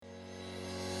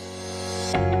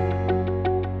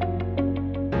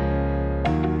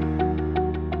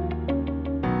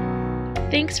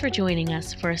Thanks for joining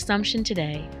us for Assumption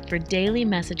Today for daily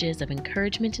messages of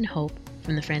encouragement and hope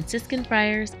from the Franciscan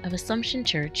Friars of Assumption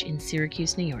Church in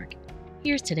Syracuse, New York.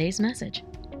 Here's today's message.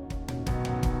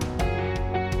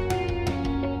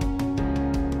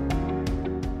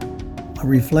 A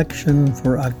reflection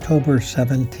for October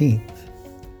 17th.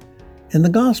 In the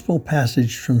Gospel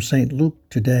passage from St. Luke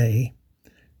today,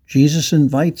 Jesus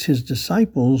invites his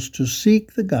disciples to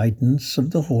seek the guidance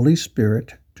of the Holy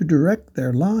Spirit to direct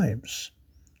their lives.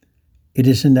 It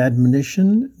is an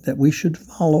admonition that we should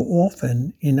follow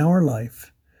often in our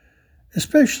life,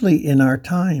 especially in our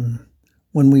time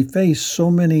when we face so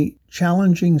many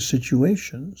challenging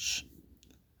situations.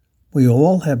 We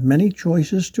all have many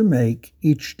choices to make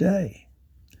each day.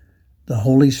 The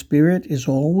Holy Spirit is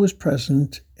always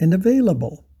present and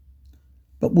available,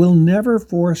 but will never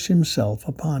force himself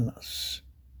upon us.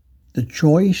 The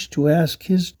choice to ask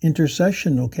his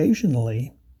intercession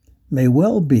occasionally may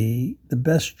well be the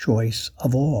best choice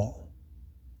of all.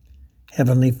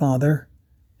 Heavenly Father,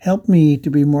 help me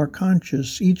to be more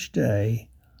conscious each day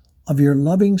of your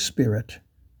loving Spirit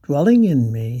dwelling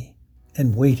in me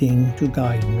and waiting to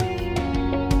guide me.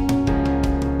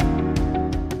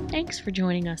 Thanks for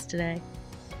joining us today.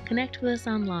 Connect with us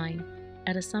online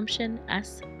at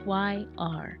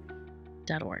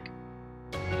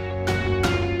AssumptionSYR.org.